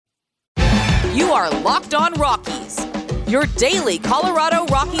You are Locked On Rockies, your daily Colorado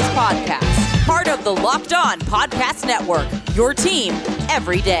Rockies podcast. Part of the Locked On Podcast Network, your team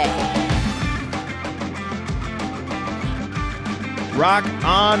every day. Rock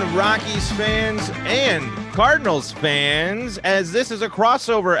on Rockies fans and Cardinals fans, as this is a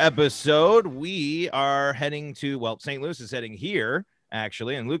crossover episode. We are heading to, St. Louis is heading here,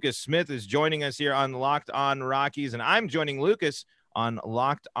 actually, and Lucas Smith is joining us here on Locked On Rockies, and I'm joining Lucas on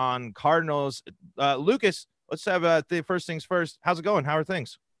Locked On Cardinals. Lucas, let's have the first things first. How's it going? How are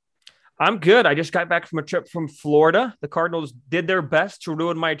things? I'm good. I just got back from a trip from Florida. The Cardinals did their best to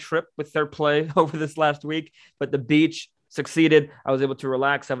ruin my trip with their play over this last week, but the beach succeeded. I was able to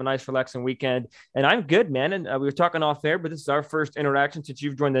relax, have a nice relaxing weekend, and I'm good, man. And we were talking off air, but this is our first interaction since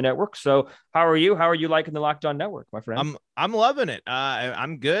you've joined the network. So how are you? How are you liking the Locked On Network, my friend? I'm loving it.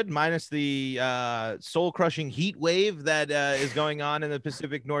 I'm good, minus the soul-crushing heat wave that is going on in the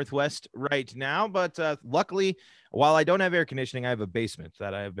Pacific Northwest right now. But luckily, while I don't have air conditioning, I have a basement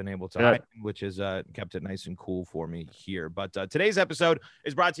that I have been able to hide, which has kept it nice and cool for me here. But today's episode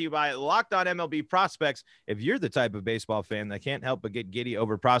is brought to you by Locked On MLB Prospects. If you're the type of baseball fan that can't help but get giddy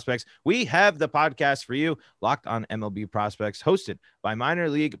over prospects, we have the podcast for you. Locked On MLB Prospects, hosted by minor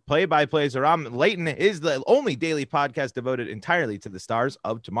league play-by-plays. Aram Layton is the only daily podcast devoted entirely to the stars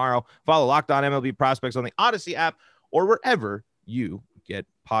of tomorrow. Follow Locked On MLB Prospects on the Odyssey app or wherever you get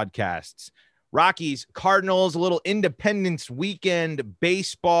podcasts. Rockies, Cardinals, a little Independence weekend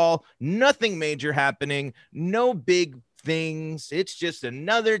baseball, nothing major happening, no big things. It's just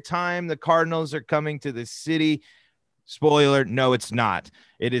another time the Cardinals are coming to the city. Spoiler, no, it's not.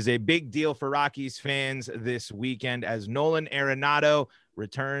 It is a big deal for Rockies fans this weekend as Nolan Arenado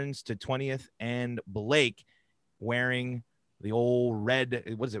returns to 20th and Blake wearing the old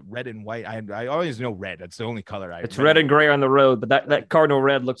red. What is it? Red and white. I always know red. That's the only color It's red and gray on the road, but that Cardinal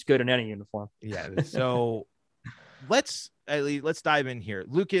red looks good in any uniform. Yeah. So let's dive in here.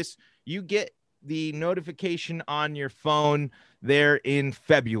 Lucas, you get the notification on your phone there in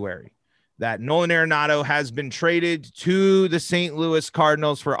February that Nolan Arenado has been traded to the St. Louis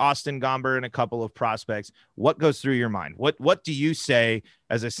Cardinals for Austin Gomber and a couple of prospects. What goes through your mind? What do you say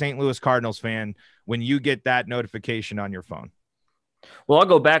as a St. Louis Cardinals fan when you get that notification on your phone? Well, I'll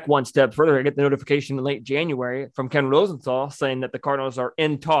go back one step further. I get the notification in late January from Ken Rosenthal saying that the Cardinals are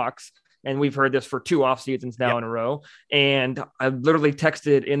in talks. And we've heard this for 2 off seasons now in a row. And I literally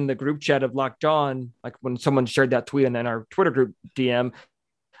texted in the group chat of Locked On, like when someone shared that tweet and then our Twitter group DM.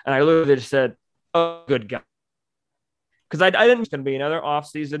 And I literally just said, oh, good guy. Because I didn't think it was going to be another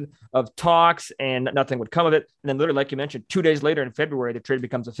offseason of talks and nothing would come of it. And then literally, like you mentioned, 2 days later in February, the trade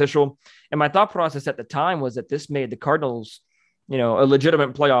becomes official. And my thought process at the time was that this made the Cardinals, a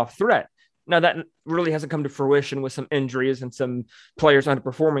legitimate playoff threat. Now, that really hasn't come to fruition with some injuries and some players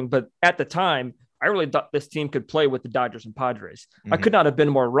underperforming. But at the time, I really thought this team could play with the Dodgers and Padres. Mm-hmm. I could not have been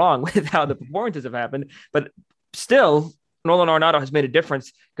more wrong with how the performances have happened. But still, Nolan Arenado has made a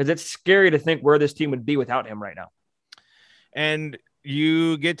difference because it's scary to think where this team would be without him right now. And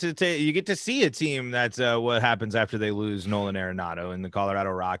you get to see a team that's what happens after they lose Nolan Arenado in the Colorado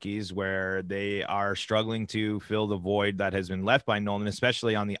Rockies, where they are struggling to fill the void that has been left by Nolan,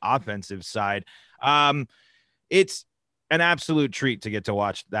 especially on the offensive side. It's an absolute treat to get to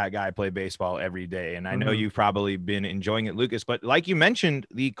watch that guy play baseball every day. And I know you've probably been enjoying it, Lucas, but like you mentioned,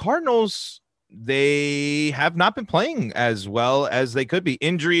 the Cardinals, they have not been playing as well as they could be.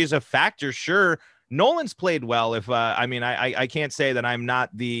 Injury is a factor, sure. Nolan's played well. If I can't say that I'm not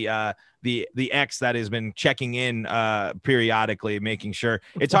the ex that has been checking in periodically, making sure.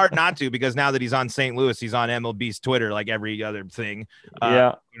 It's hard not to, because now that he's on St. Louis, he's on MLB's Twitter like every other thing.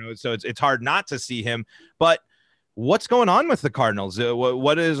 So it's hard not to see him. But what's going on with the Cardinals?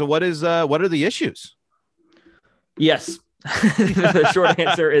 What are the issues? Yes. The short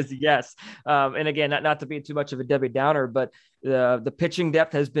answer is yes. And again, not to be too much of a Debbie Downer, but the pitching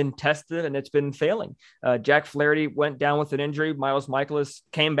depth has been tested and it's been failing. Jack Flaherty went down with an injury. Miles Michaelis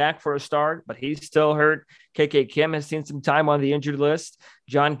came back for a start, but he's still hurt. KK Kim has seen some time on the injured list.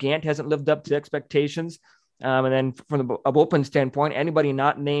 John Gant hasn't lived up to expectations. And then from a bullpen standpoint, anybody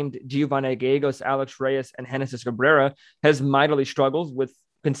not named Giovanni Gallegos, Alex Reyes, and Genesis Cabrera has mightily struggled with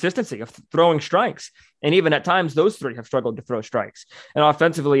consistency of throwing strikes. And even at times, those three have struggled to throw strikes. And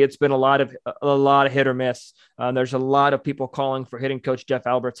offensively, it's been a lot of hit or miss. There's a lot of people calling for hitting coach Jeff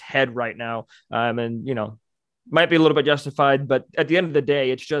Albert's head right now. And might be a little bit justified, but at the end of the day,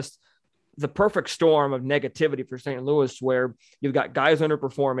 it's just the perfect storm of negativity for St. Louis, where you've got guys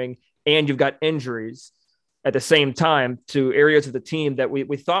underperforming and you've got injuries at the same time to areas of the team that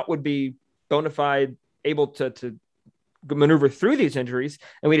we thought would be bona fide, able to maneuver through these injuries,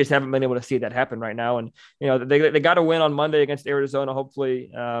 and we just haven't been able to see that happen right now. And they got to win on Monday against Arizona. Hopefully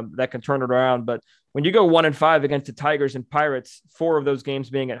that can turn it around. But when you go 1-5 against the Tigers and Pirates, 4 of those games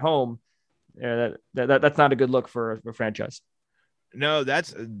being at home, that's not a good look for a franchise. No,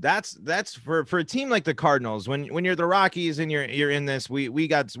 that's for a team like the Cardinals. When you're the Rockies and you're in this, we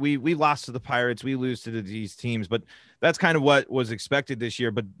lost to the Pirates, we lose to these teams, but that's kind of what was expected this year.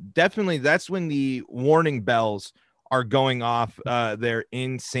 But definitely that's when the warning bells are going off there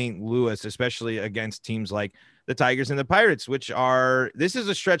in St. Louis, especially against teams like the Tigers and the Pirates, this is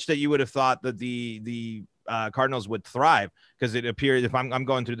a stretch that you would have thought that the Cardinals would thrive, because it appears, if I'm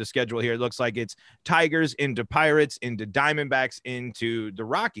going through the schedule here, it looks like it's Tigers into Pirates into Diamondbacks into the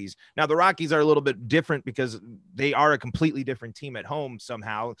Rockies. Now the Rockies are a little bit different because they are a completely different team at home.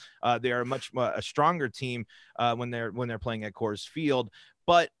 Somehow they are a stronger team when they're playing at Coors Field.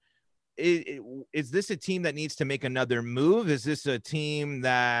 But is this a team that needs to make another move? Is this a team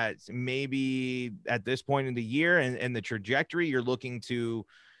that maybe at this point in the year and the trajectory, you're looking to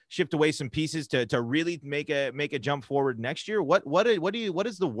shift away some pieces to really make a jump forward next year? What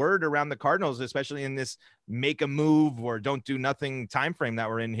is the word around the Cardinals, especially in this make a move or don't do nothing time frame that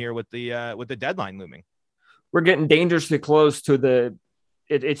we're in here with the deadline looming? We're getting dangerously close to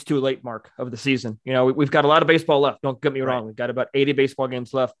it's too late mark of the season. We've got a lot of baseball left. Don't get me wrong. We've got about 80 baseball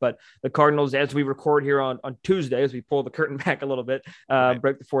games left, but the Cardinals, as we record here on Tuesday, as we pull the curtain back a little bit,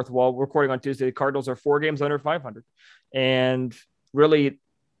 break the fourth wall, recording on Tuesday, the Cardinals are 4 games under 500. And really,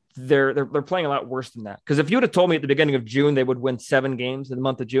 they're playing a lot worse than that. Because if you would have told me at the beginning of June they would win 7 games in the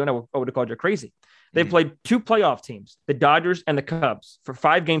month of June, I would have called you crazy. They played 2 playoff teams, the Dodgers and the Cubs, for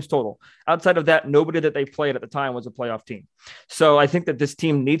 5 games total. Outside of that, nobody that they played at the time was a playoff team. So I think that this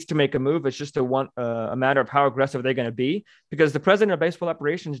team needs to make a move. It's just a matter of how aggressive they're going to be, because the president of baseball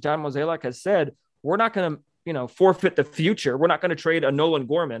operations, John Mozeliak, has said, we're not going to forfeit the future. We're not going to trade a Nolan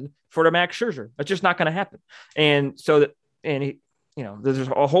Gorman for a Max Scherzer. That's just not going to happen. And so there's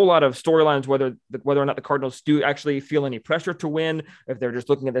a whole lot of storylines whether or not the Cardinals do actually feel any pressure to win, if they're just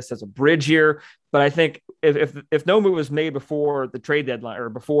looking at this as a bridge year. But I think if no move was made before the trade deadline,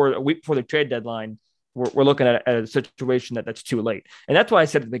 or a week before the trade deadline, we're looking at a situation that's too late. And that's why I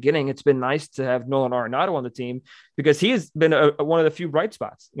said at the beginning, it's been nice to have Nolan Arenado on the team, because he has been one of the few bright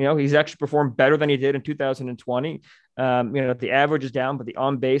spots. He's actually performed better than he did in 2020. The average is down, but the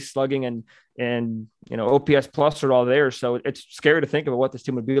on base slugging and OPS plus are all there. So it's scary to think about what this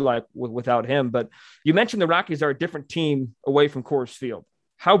team would be like without him. But you mentioned the Rockies are a different team away from Coors Field.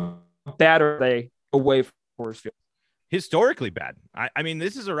 How bad are they away from Coors Field? Historically bad. I mean,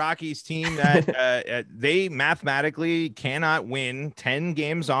 this is a Rockies team that they mathematically cannot win 10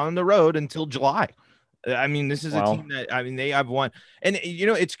 games on the road until July. I mean, this is a team that, they have won. And,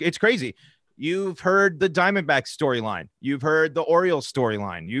 it's crazy. You've heard the Diamondbacks storyline. You've heard the Orioles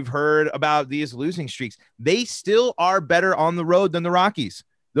storyline. You've heard about these losing streaks. They still are better on the road than the Rockies.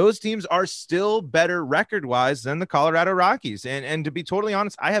 Those teams are still better record-wise than the Colorado Rockies. And to be totally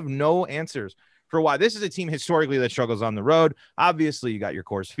honest, I have no answers for why. This is a team historically that struggles on the road. Obviously, you got your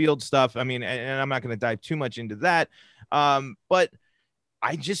Coors Field stuff. I mean, and I'm not going to dive too much into that. But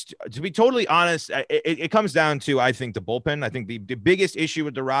to be totally honest, it comes down to, I think, the bullpen. I think the biggest issue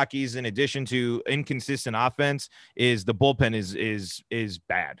with the Rockies, in addition to inconsistent offense, is the bullpen is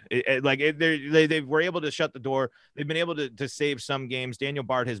bad. They were able to shut the door. They've been able to save some games. Daniel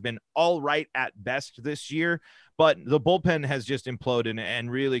Bard has been all right at best this year, but the bullpen has just imploded and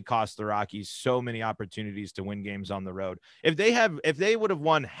really cost the Rockies so many opportunities to win games on the road. If they would have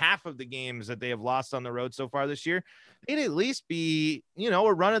won half of the games that they have lost on the road so far this year, they'd at least be,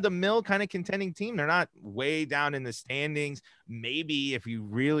 a run-of-the-mill kind of contending team. They're not way down in the standings. Maybe if you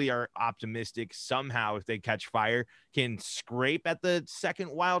really are optimistic, somehow if they catch fire, can scrape at the second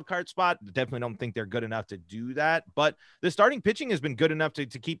wild card spot. Definitely don't think they're good enough to do that. But the starting pitching has been good enough to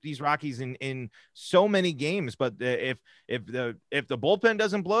keep these Rockies in so many games. But if the bullpen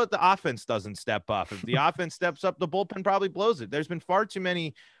doesn't blow it, the offense doesn't step up. If the offense steps up, the bullpen probably blows it. There's been far too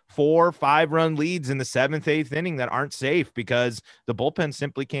many 4-5 run leads in the 7th, 8th inning that aren't safe because the bullpen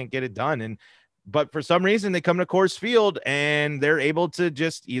simply can't get it done. But for some reason they come to Coors Field and they're able to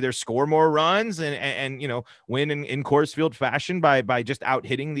just either score more runs and win in Coors Field fashion by just out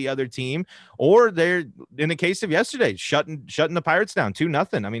hitting the other team, or they're, in the case of yesterday, shutting the Pirates down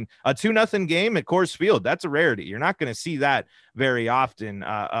 2-0. I mean, a 2-0 game at Coors Field, that's a rarity. You're not going to see that very often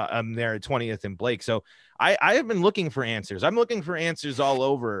there at 20th and Blake. So I have been looking for answers. I'm looking for answers all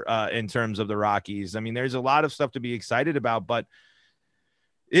over in terms of the Rockies. I mean, there's a lot of stuff to be excited about, but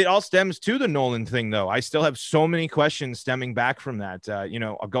it all stems to the Nolan thing, though. I still have so many questions stemming back from that,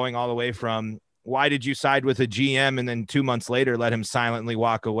 going all the way from why did you side with a GM and then 2 months later let him silently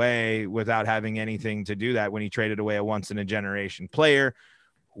walk away without having anything to do that when he traded away a once in a generation player?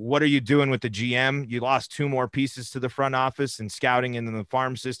 What are you doing with the GM? You lost 2 more pieces to the front office and scouting in the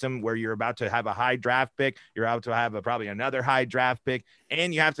farm system, where you're about to have a high draft pick. You're about to have probably another high draft pick,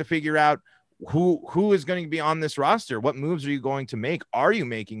 and you have to figure out who is going to be on this roster. What moves are you going to make? Are you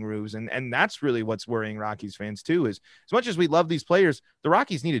making moves? And that's really what's worrying Rockies fans too, is as much as we love these players, the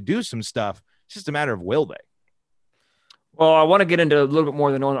Rockies need to do some stuff. It's just a matter of will they. Well, I want to get into a little bit more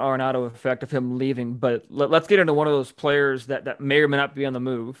of the Nolan Arenado effect of him leaving, but let's get into one of those players that may or may not be on the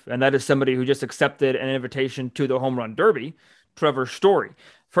move, and that is somebody who just accepted an invitation to the Home Run Derby, Trevor Story.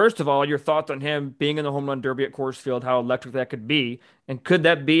 First of all, your thoughts on him being in the Home Run Derby at Coors Field, how electric that could be, and could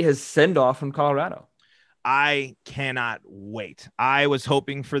that be his send-off from Colorado? I cannot wait. I was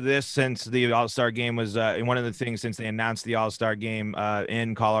hoping for this since the All-Star game was one of the things since they announced the All-Star game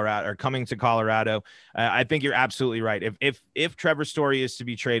in Colorado or coming to Colorado. I think you're absolutely right. If Trevor Story is to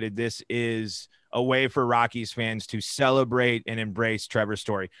be traded, this is a way for Rockies fans to celebrate and embrace Trevor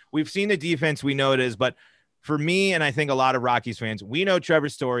Story. We've seen the defense, we know it is, but for me, and I think a lot of Rockies fans, we know Trevor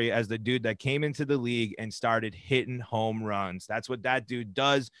Story as the dude that came into the league and started hitting home runs. That's what that dude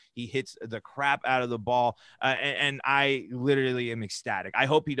does. He hits the crap out of the ball, and I literally am ecstatic. I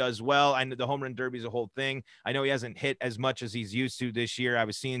hope he does well. I know the Home Run Derby is a whole thing. I know he hasn't hit as much as he's used to this year. I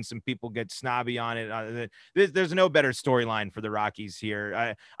was seeing some people get snobby on it. There's no better storyline for the Rockies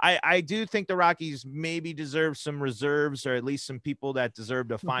here. I do think the Rockies maybe deserve some reserves, or at least some people that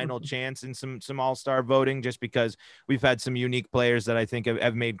deserved a final chance in some all-star voting, just because we've had some unique players that I think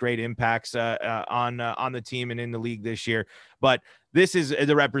have made great impacts on the team and in the league this year. But this is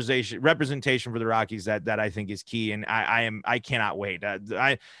the representation for the Rockies that I think is key, and I cannot wait.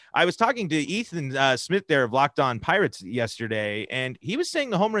 I was talking to Ethan Smith there of Locked On Pirates yesterday, and he was saying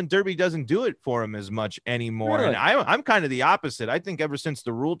the Home Run Derby doesn't do it for him as much anymore. Really? And I'm kind of the opposite. I think ever since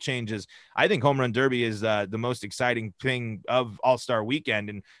the rule changes, I think Home Run Derby is the most exciting thing of All-Star Weekend,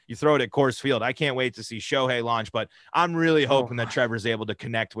 and you throw it at Coors Field. I can't wait to see Shohei launch, but I'm really hoping that Trevor's able to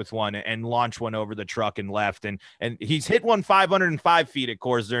connect with one and launch one over the truck and left, and he's hit one 505 feet at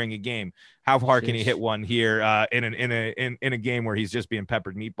Coors during a game. How far can he hit one here in a game where he's just being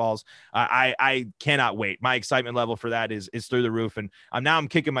peppered meatballs? I cannot wait. My excitement level for that is through the roof, and I'm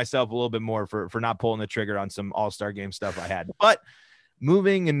kicking myself a little bit more for not pulling the trigger on some All-Star game stuff I had. But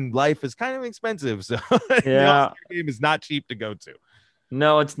moving in life is kind of expensive, so the All-Star game is not cheap to go to.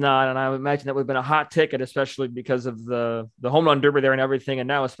 No, it's not. And I would imagine that would have been a hot ticket, especially because of the Home Run Derby there and everything. And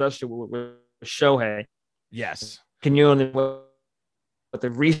now, especially with Shohei. Yes. Can you only what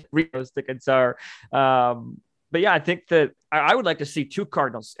the those tickets are? But yeah, I think that I would like to see 2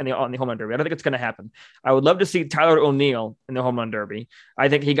 Cardinals on the Home Run Derby. I don't think it's going to happen. I would love to see Tyler O'Neill in the Home Run Derby. I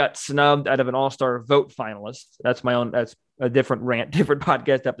think he got snubbed out of an All-Star vote finalist. That's a different rant, different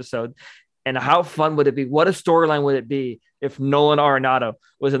podcast episode. And how fun would it be? What a storyline would it be if Nolan Arenado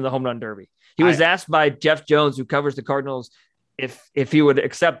was in the Home Run Derby? He was asked by Jeff Jones, who covers the Cardinals, if he would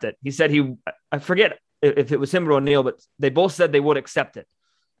accept it. He said I forget if it was him or O'Neill, but they both said they would accept it,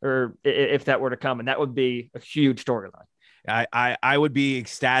 or if that were to come, and that would be a huge storyline. I would be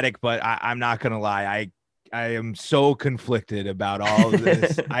ecstatic, but I'm not going to lie. I am so conflicted about all of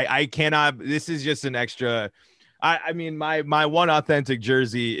this. I cannot. This is just an extra. I mean, my one authentic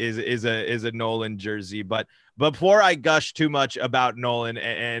jersey is a Nolan jersey, but before I gush too much about Nolan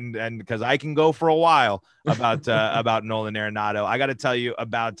and because I can go for a while about Nolan Arenado, I got to tell you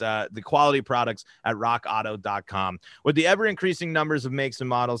about the quality products at rockauto.com. With the ever increasing numbers of makes and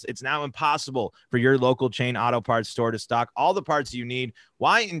models, it's now impossible for your local chain auto parts store to stock all the parts you need.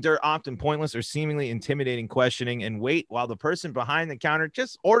 Why endure often pointless or seemingly intimidating questioning and wait while the person behind the counter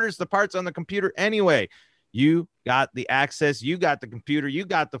just orders the parts on the computer anyway? You got the access, you got the computer, you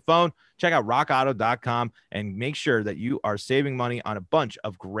got the phone. Check out rockauto.com and make sure that you are saving money on a bunch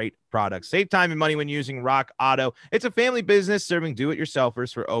of great products. Save time and money when using Rock Auto. It's a family business serving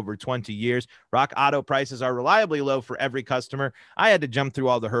do-it-yourselfers for over 20 years. Rock Auto prices are reliably low for every customer. I had to jump through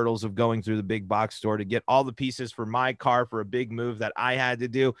all the hurdles of going through the big box store to get all the pieces for my car for a big move that I had to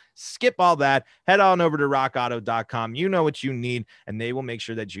do. Skip all that. Head on over to rockauto.com. You know what you need, and they will make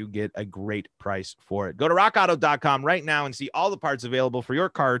sure that you get a great price for it. Go to rockauto.com right now and see all the parts available for your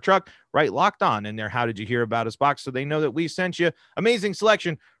car or truck. Right, Locked On in their How Did You Hear About Us box, so they know that we sent you. Amazing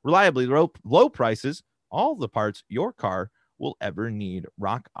selection, reliably low prices, all the parts your car will ever need.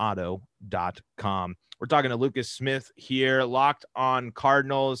 rockauto.com. We're talking to Lucas Smith here, Locked On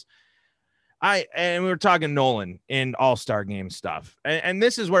Cardinals. And we were talking Nolan in All-Star game stuff. And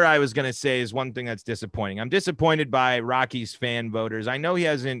this is where I was going to say is one thing that's disappointing. I'm disappointed by Rockies fan voters. I know he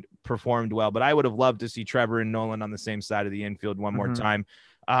hasn't performed well, but I would have loved to see Trevor and Nolan on the same side of the infield one more time.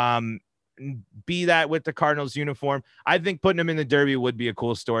 Be that with the Cardinals uniform. I think putting him in the Derby would be a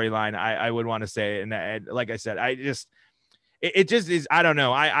cool storyline. I would want to say, and like I said, it just is. I don't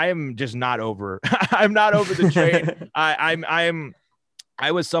know. I am just not over. I'm not over the trade.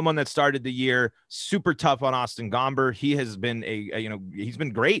 I was someone that started the year super tough on Austin Gomber. He has been he's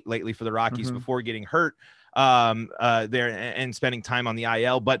been great lately for the Rockies before getting hurt there and spending time on the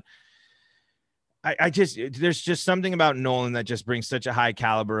IL. But there's just something about Nolan that just brings such a high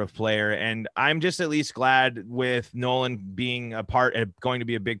caliber of player. And I'm just at least glad with Nolan being going to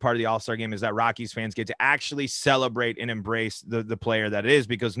be a big part of the All-Star game is that Rockies fans get to actually celebrate and embrace the player that it is,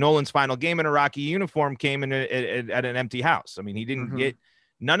 because Nolan's final game in a Rocky uniform came in at an empty house. I mean, he didn't get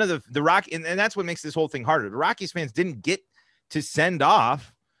none of the Rocky. And that's what makes this whole thing harder. The Rockies fans didn't get to send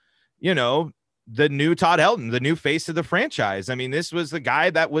off, the new Todd Helton, the new face of the franchise. I mean, this was the guy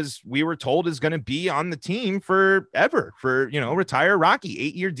that we were told is going to be on the team forever for, retire Rocky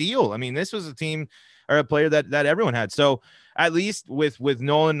 8-year deal. I mean, this was a team or a player that everyone had. So at least with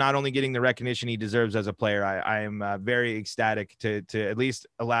Nolan not only getting the recognition he deserves as a player, I am very ecstatic to at least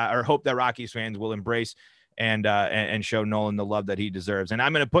allow or hope that Rockies fans will embrace and show Nolan the love that he deserves. And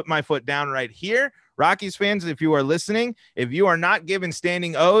I'm going to put my foot down right here. Rockies fans, if you are listening, if you are not giving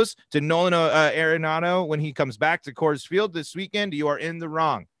standing O's to Nolan Arenado when he comes back to Coors Field this weekend, you are in the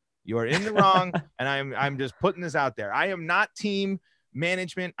wrong. You are in the wrong. And I'm just putting this out there. I am not team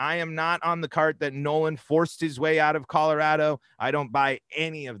management. I am not on the cart that Nolan forced his way out of Colorado. I don't buy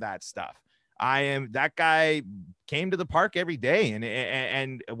any of that stuff. That guy came to the park every day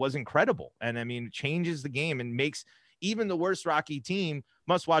and it was incredible. And I mean, changes the game and makes even the worst Rocky team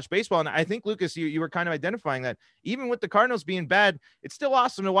must watch baseball. And I think, Lucas, you were kind of identifying that even with the Cardinals being bad, it's still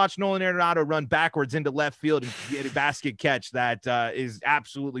awesome to watch Nolan Arenado run backwards into left field and get a basket catch that is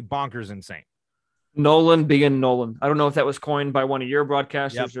absolutely bonkers insane. Nolan being Nolan. I don't know if that was coined by one of your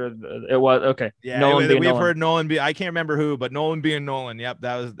broadcasters or it was. Okay. Yeah. Nolan we've heard Nolan I can't remember who, but Nolan being Nolan. Yep.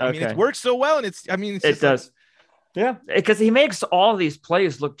 That was, I mean, it works so well. And it does. Yeah. Because he makes all these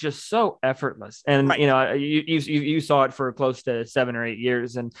plays look just so effortless. And, you saw it for close to 7 or 8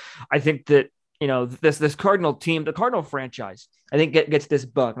 years. And I think that, this Cardinal team, the Cardinal franchise, I think gets this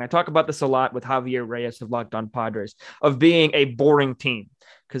bug. And I talk about this a lot with Javier Reyes of Locked On Padres, of being a boring team,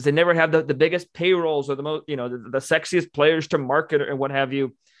 because they never have the biggest payrolls or the most, the sexiest players to market and what have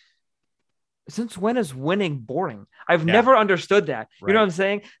you. Since when is winning boring? I've never understood that. Right. You know what I'm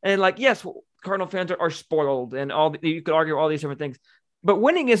saying? And yes, Cardinal fans are spoiled and you could argue all these different things, but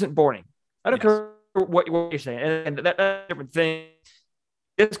winning isn't boring. I don't care what you're saying. And that's a different thing.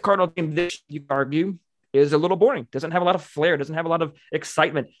 This Cardinal team, you could argue, is a little boring. Doesn't have a lot of flair. Doesn't have a lot of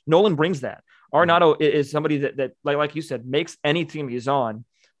excitement. Nolan brings that. Arenado is somebody that like you said, makes any team he's on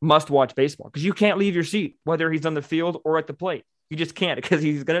must watch baseball, because you can't leave your seat, whether he's on the field or at the plate. You just can't, because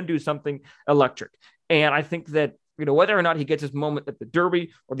he's going to do something electric. And I think that, whether or not he gets his moment at the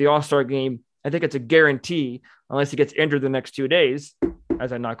Derby or the All-Star game, I think it's a guarantee, unless he gets injured the next 2 days,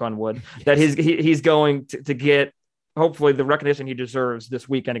 as I knock on wood, that he's going to get, hopefully, the recognition he deserves this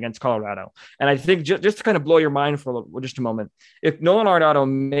weekend against Colorado. And I think just to kind of blow your mind for just a moment, if Nolan Arenado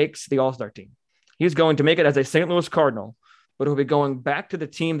makes the All-Star team, he's going to make it as a St. Louis Cardinal, but he'll be going back to the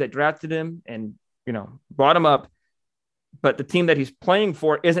team that drafted him and, brought him up. But the team that he's playing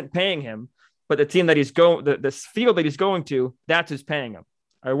for isn't paying him, but the team that he's going, the field that he's going to, that's who's paying him.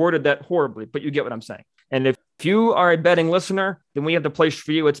 I worded that horribly, but you get what I'm saying. And if you are a betting listener, then we have the place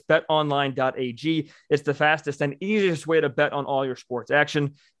for you. It's betonline.ag. It's the fastest and easiest way to bet on all your sports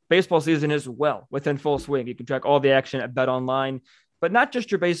action. Baseball season is within full swing. You can track all the action at BetOnline, but not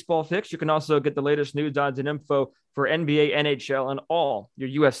just your baseball fix. You can also get the latest news, odds, and info for NBA, NHL, and all your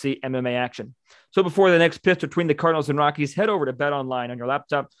UFC MMA action. So before the next pitch between the Cardinals and Rockies, head over to BetOnline on your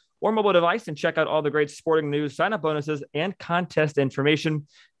laptop or mobile device and check out all the great sporting news, sign-up bonuses, and contest information.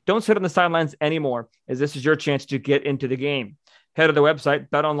 Don't sit on the sidelines anymore, as this is your chance to get into the game. Head to the website,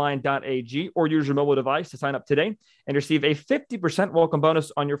 betonline.ag, or use your mobile device to sign up today and receive a 50% welcome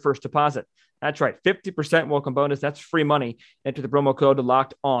bonus on your first deposit. That's right, 50% welcome bonus. That's free money. Enter the promo code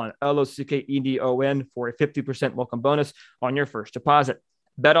LOCKED ON, LOCKEDON, for a 50% welcome bonus on your first deposit.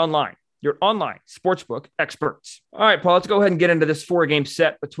 BetOnline, your online sportsbook experts. All right, Paul, let's go ahead and get into this 4-game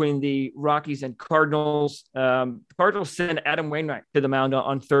set between the Rockies and Cardinals. The Cardinals send Adam Wainwright to the mound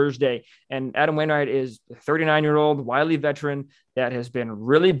on Thursday, and Adam Wainwright is a 39-year-old wily veteran that has been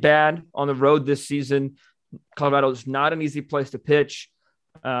really bad on the road this season. Colorado is not an easy place to pitch.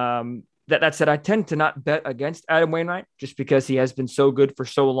 The That said, I tend to not bet against Adam Wainwright just because he has been so good for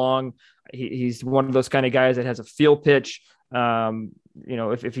so long. He's one of those kind of guys that has a feel pitch.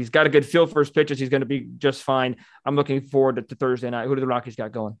 If he's got a good feel for his pitches, he's going to be just fine. I'm looking forward to Thursday night. Who do the Rockies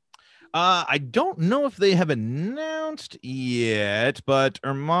got going? I don't know if they have announced yet, but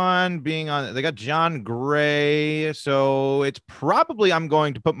Erman being on, they got John Gray. So it's probably, I'm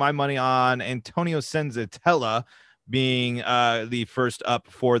going to put my money on Antonio Senzatella being the first up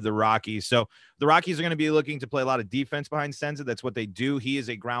for the Rockies. So the Rockies are going to be looking to play a lot of defense behind Senza. That's what they do. He is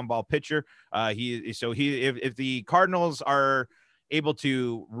a ground ball pitcher. If the Cardinals are able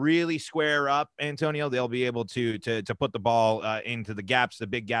to really square up Antonio, they'll be able to put the ball into the gaps, the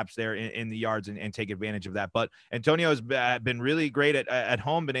big gaps there in the yards and take advantage of that. But Antonio has been really great at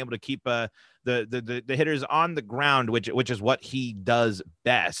home, been able to keep the hitters on the ground, which is what he does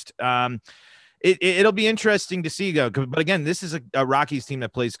best. It'll be interesting to see, though. But again, this is a Rockies team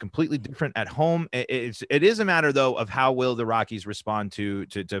that plays completely different at home. It is a matter, though, of how will the Rockies respond to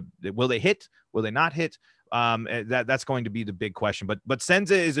will they hit? Will they not hit? That's going to be the big question. But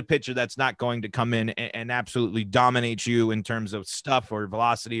Senza is a pitcher that's not going to come in and absolutely dominate you in terms of stuff or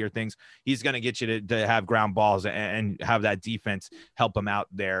velocity or things. He's going to get you to have ground balls and have that defense help him out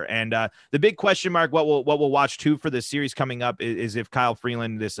there. And the big question mark, what we'll watch too for the series coming up is if Kyle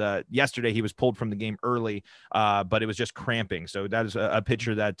Freeland yesterday he was pulled from the game early, but it was just cramping. So that is a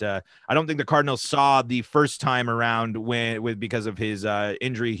pitcher that I don't think the Cardinals saw the first time around because of his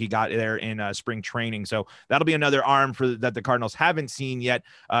injury he got there in spring training. So that'll be another arm that the Cardinals haven't seen yet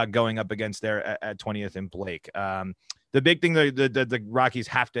going up against there at 20th and Blake. The big thing that the Rockies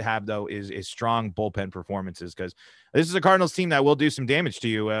have to have, though, is strong bullpen performances, because this is a Cardinals team that will do some damage to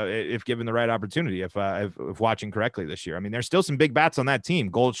you if given the right opportunity, if watching correctly this year. I mean, there's still some big bats on that team.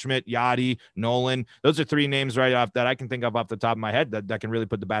 Goldschmidt, Yadi, Nolan. Those are three names right off that I can think of off the top of my head that can really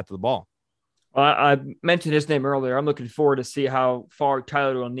put the bat to the ball. I mentioned his name earlier. I'm looking forward to see how far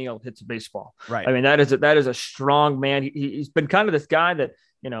Tyler O'Neill hits a baseball. Right. I mean, that is a strong man. He's been kind of this guy that,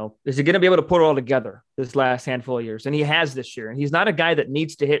 is he going to be able to put it all together this last handful of years? And he has this year. And he's not a guy that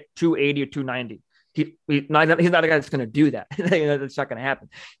needs to hit 280 or 290. He's not a guy that's going to do that. That's not going to happen.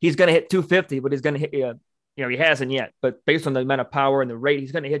 He's going to hit 250, but he's going to hit you. He hasn't yet, but based on the amount of power and the rate,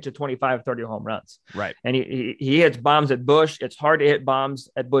 he's going to hit you 25, 30 home runs. Right. And he hits bombs at Busch. It's hard to hit bombs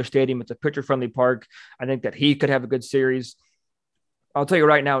at Busch Stadium. It's a pitcher-friendly park. I think that he could have a good series. I'll tell you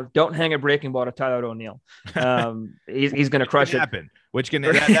right now, don't hang a breaking ball to Tyler O'Neill. He's going to crush it.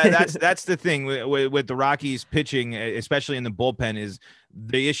 That's the thing with the Rockies pitching, especially in the bullpen, is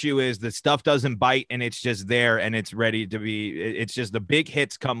the issue is the stuff doesn't bite and it's just there and it's ready to be. It's just the big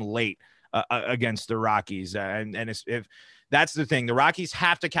hits come late against the Rockies. And if that's the thing, the Rockies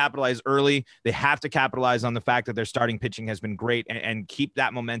have to capitalize early. They have to capitalize on the fact that their starting pitching has been great and keep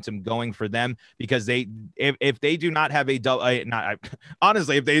that momentum going for them, because if they do not have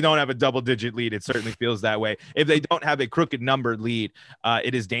honestly, if they don't have a double-digit lead, it certainly feels that way. If they don't have a crooked numbered lead,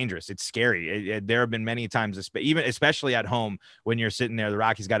 it is dangerous. It's scary. There have been many times, especially at home, when you're sitting there, the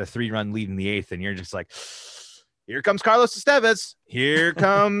Rockies got a 3-run lead in the 8th, and you're just like, here comes Carlos Estevez. Here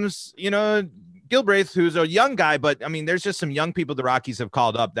comes, Gilbraith, who's a young guy, but I mean, there's just some young people the Rockies have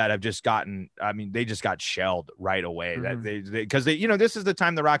called up that have just they just got shelled right away. Mm-hmm. Because this is the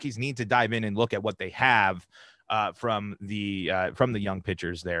time the Rockies need to dive in and look at what they have from the young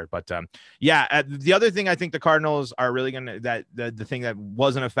pitchers there. But the other thing I think the Cardinals are really going to, the thing that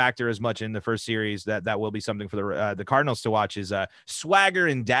wasn't a factor as much in the first series that will be something for the Cardinals to watch is Swagger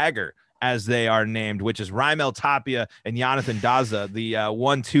and Dagger, as they are named, which is Raimel Tapia and Jonathan Daza, the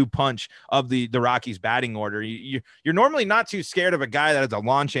 1-2 punch of the Rockies batting order. You're normally not too scared of a guy that has a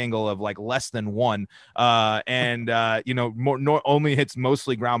launch angle of like less than 1, only hits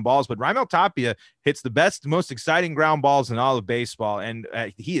mostly ground balls. But Raimel Tapia hits the best, most exciting ground balls in all of baseball, and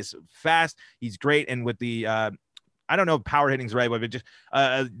he is fast. He's great, and with the I don't know if power hitting is the right way, but just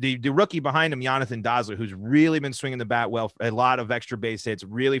the rookie behind him, Jonathan Daza, who's really been swinging the bat well, a lot of extra base hits,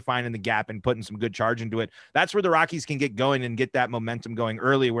 really finding the gap and putting some good charge into it. That's where the Rockies can get going and get that momentum going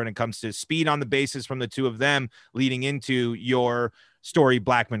early when it comes to speed on the bases from the two of them leading into your Story,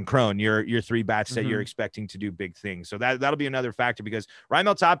 Blackmon, Cron, your 3 bats that you're expecting to do big things. So that'll be another factor, because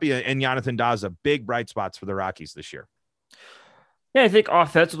Raimel Tapia and Jonathan Daza, big bright spots for the Rockies this year. Yeah, I think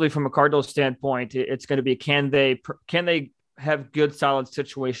offensively, from a Cardinals standpoint, it's going to be can they have good, solid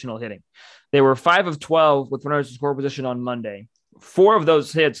situational hitting. They were 5 of 12 with runners in score position on Monday. 4 of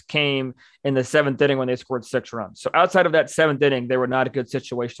those hits came in the 7th inning when they scored 6 runs. So outside of that 7th inning, they were not a good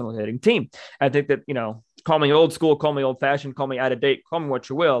situational hitting team. I think that, call me old school, call me old fashioned, call me out of date, call me what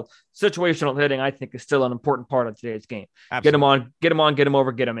you will. Situational hitting, I think, is still an important part of today's game. Absolutely. Get them on, get them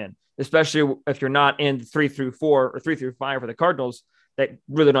over, get them in, especially if you're not in 3 through 4 or 3 through 5 for the Cardinals that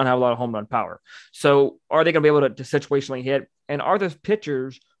really don't have a lot of home run power. So are they going to be able to situationally hit? And are those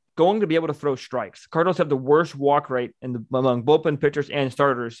pitchers going to be able to throw strikes? Cardinals have the worst walk rate among bullpen pitchers and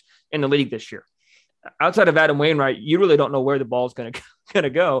starters in the league this year. Outside of Adam Wainwright, you really don't know where the ball is going to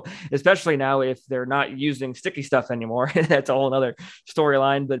go, especially now if they're not using sticky stuff anymore. That's a whole other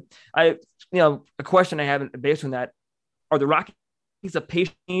storyline. But a question I have based on that: are the Rockies a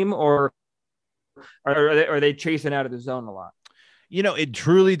patient team, or are they chasing out of the zone a lot? It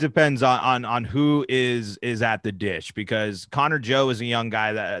truly depends on who is at the dish, because Connor Joe is a young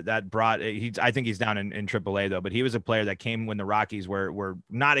guy that brought, I think he's down in AAA though, but he was a player that came when the Rockies were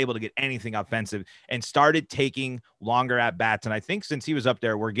not able to get anything offensive and started taking longer at bats. And I think since he was up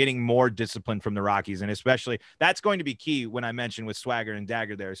there, we're getting more discipline from the Rockies. And especially that's going to be key when I mentioned with Swagger and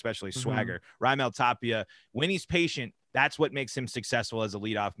Dagger there, especially Swagger. Raimel Tapia, when he's patient, that's what makes him successful as a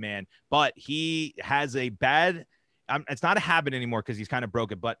leadoff man. But he has a bad, it's not a habit anymore because he's kind of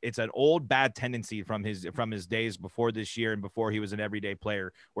broke it, but it's an old bad tendency from his days before this year and before he was an everyday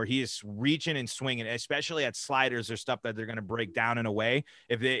player, where he is reaching and swinging, especially at sliders or stuff that they're going to break down and away.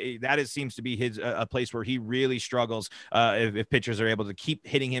 Seems to be his a place where he really struggles if pitchers are able to keep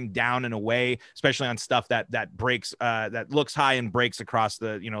hitting him down and away, especially on stuff that breaks that looks high and breaks across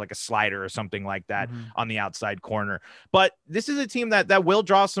the like a slider or something like that on the outside corner. But this is a team that will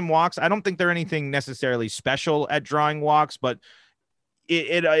draw some walks. I don't think they're anything necessarily special at drawing walks, but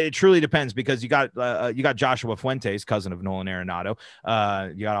it truly depends, because you got Joshua Fuentes, cousin of Nolan Arenado.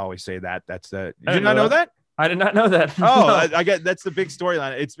 You gotta always say that. Did you not know that? I did not know that. Oh, no. I get that's the big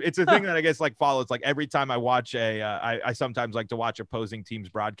storyline. It's a thing that I guess follows. Like every time I watch I sometimes like to watch opposing teams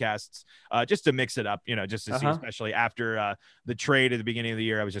broadcasts just to mix it up, just to see, especially after the trade at the beginning of the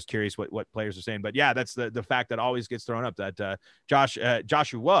year. I was just curious what players are saying. But yeah, that's the fact that always gets thrown up, that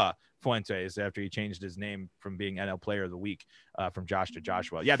Joshua Fuentes, after he changed his name from being NL Player of the Week from Josh to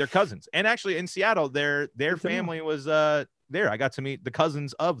Joshua. Yeah, they're cousins. And actually in Seattle, their family was there. I got to meet the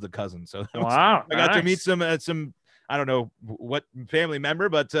cousins of the cousins. So wow, I got to meet some I don't know what family member,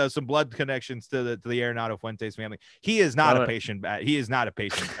 but some blood connections to the Arenado Fuentes family. He is not a patient bat. He is not a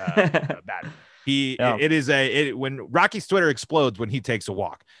patient batter. When Rocky's Twitter explodes when he takes a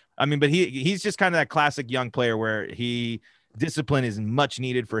walk. I mean, but he's just kind of that classic young player where discipline is much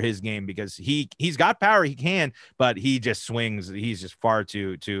needed for his game, because he's got power, he can, but he just swings. He's just far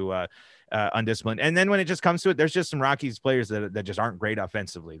too undisciplined. And then when it just comes to it, there's just some Rockies players that just aren't great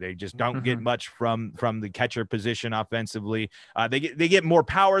offensively. They just don't get much from the catcher position offensively. They get more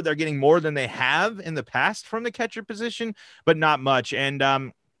power. They're getting more than they have in the past from the catcher position, but not much.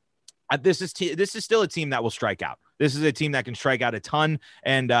 And this is still a team that will strike out. This is a team that can strike out a ton,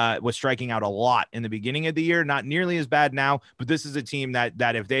 and was striking out a lot in the beginning of the year. Not nearly as bad now, but this is a team that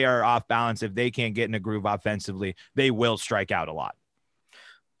if they are off balance, if they can't get in a groove offensively, they will strike out a lot.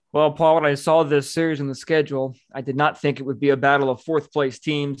 Well, Paul, when I saw this series in the schedule, I did not think it would be a battle of fourth place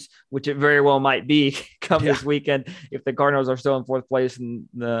teams, which it very well might be this weekend if the Cardinals are still in fourth place. And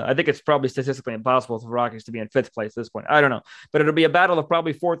I think it's probably statistically impossible for the Rockies to be in fifth place at this point. I don't know, but it'll be a battle of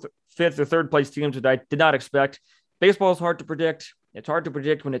probably fourth, fifth, or third place teams that I did not expect. Baseball is hard to predict. It's hard to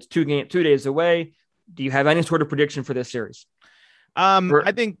predict when it's 2 days away. Do you have any sort of prediction for this series?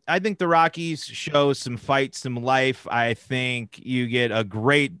 I think the Rockies show some fight, some life. I think you get a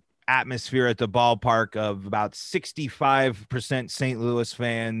great atmosphere at the ballpark of about 65% St. Louis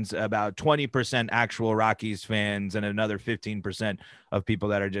fans, about 20% actual Rockies fans, and another 15% of people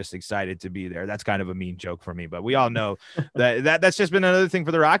that are just excited to be there. That's kind of a mean joke for me, but we all know that's just been another thing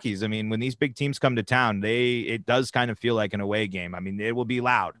for the Rockies. I mean, when these big teams come to town, it does kind of feel like an away game. I mean, it will be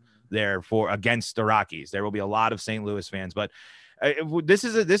loud there against the Rockies. There will be a lot of St. Louis fans, but this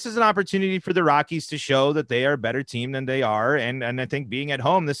is an opportunity for the Rockies to show that they are a better team than they are. And I think being at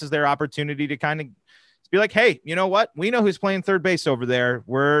home, this is their opportunity to kind of be like, hey, you know what? We know who's playing third base over there.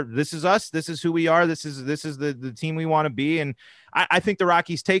 This is us. This is who we are. This is the team we want to be. And I think the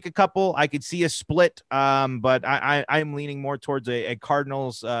Rockies take a couple. I could see a split, but I'm leaning more towards a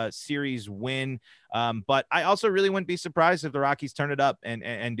Cardinals series win. But I also really wouldn't be surprised if the Rockies turn it up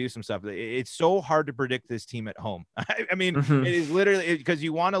and do some stuff. It's so hard to predict this team at home. I mean, it is literally because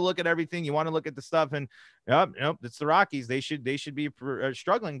you want to look at everything. You want to look at the stuff, and it's the Rockies. They should be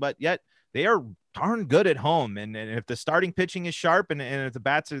struggling, but yet they are darn good at home. And if the starting pitching is sharp and if the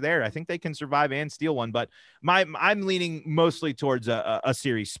bats are there, I think they can survive and steal one. But I'm leaning mostly towards a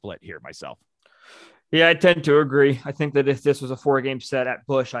series split here myself. Yeah, I tend to agree. I think that if this was a 4-game set at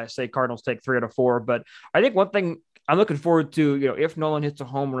Busch, I say Cardinals take 3 out of 4. But I think one thing I'm looking forward to, if Nolan hits a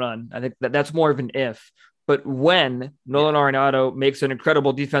home run, I think that's more of an if. But when Nolan Arenado makes an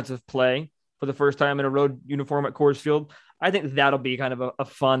incredible defensive play for the first time in a road uniform at Coors Field, I think that'll be kind of a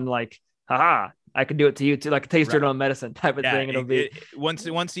fun, like, haha, I could do it to you too, like a taste your own medicine type of thing. Once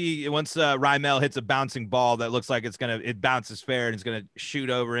Rymel hits a bouncing ball that looks like it bounces fair and it's gonna shoot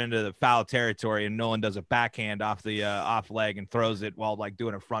over into the foul territory, and Nolan does a backhand off the off leg and throws it while like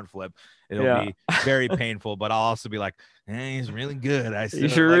doing a front flip. It'll be very painful, but I'll also be like, he's really good. You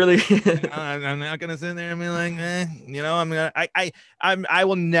should really. I'm not gonna sit there and be like, I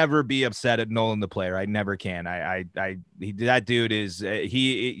will never be upset at Nolan the player. I never can. That dude is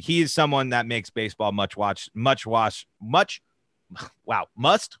he is someone that makes baseball must watch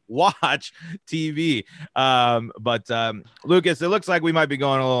TV. But Lucas, it looks like we might be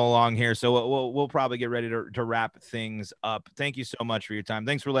going a little long here, so we'll probably get ready to wrap things up. Thank you so much for your time.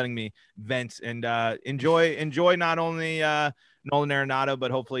 Thanks for letting me vent and enjoy not only Nolan Arenado, but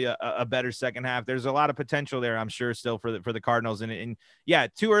hopefully a better second half. There's a lot of potential there, I'm sure, still for the Cardinals. And yeah,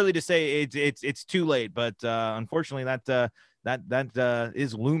 too early to say it's too late, but unfortunately that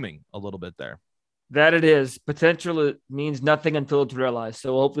is looming a little bit there. That it is. Potential, it means nothing until it's realized.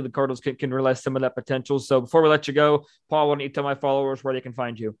 So hopefully the Cardinals can realize some of that potential. So before we let you go, Paul, why don't you tell my followers where they can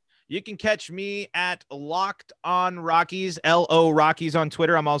find you? You can catch me at Locked On Rockies, LO Rockies on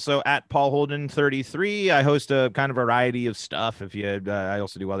Twitter. I'm also at Paul Holden 33. I host a kind of variety of stuff. I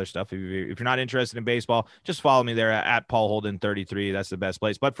also do other stuff. If you're not interested in baseball, just follow me there at Paul Holden 33. That's the best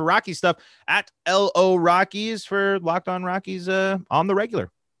place. But for Rocky stuff, at LO Rockies for Locked On Rockies on the regular.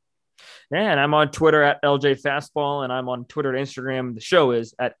 Yeah, and I'm on Twitter at LJ Fastball, and I'm on Twitter and Instagram. The show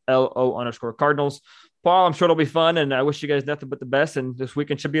is at LO_Cardinals. Paul, I'm sure it'll be fun, and I wish you guys nothing but the best, and this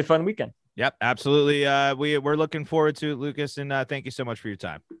weekend should be a fun weekend. Yep, absolutely. We're looking forward to it, Lucas, and thank you so much for your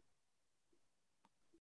time.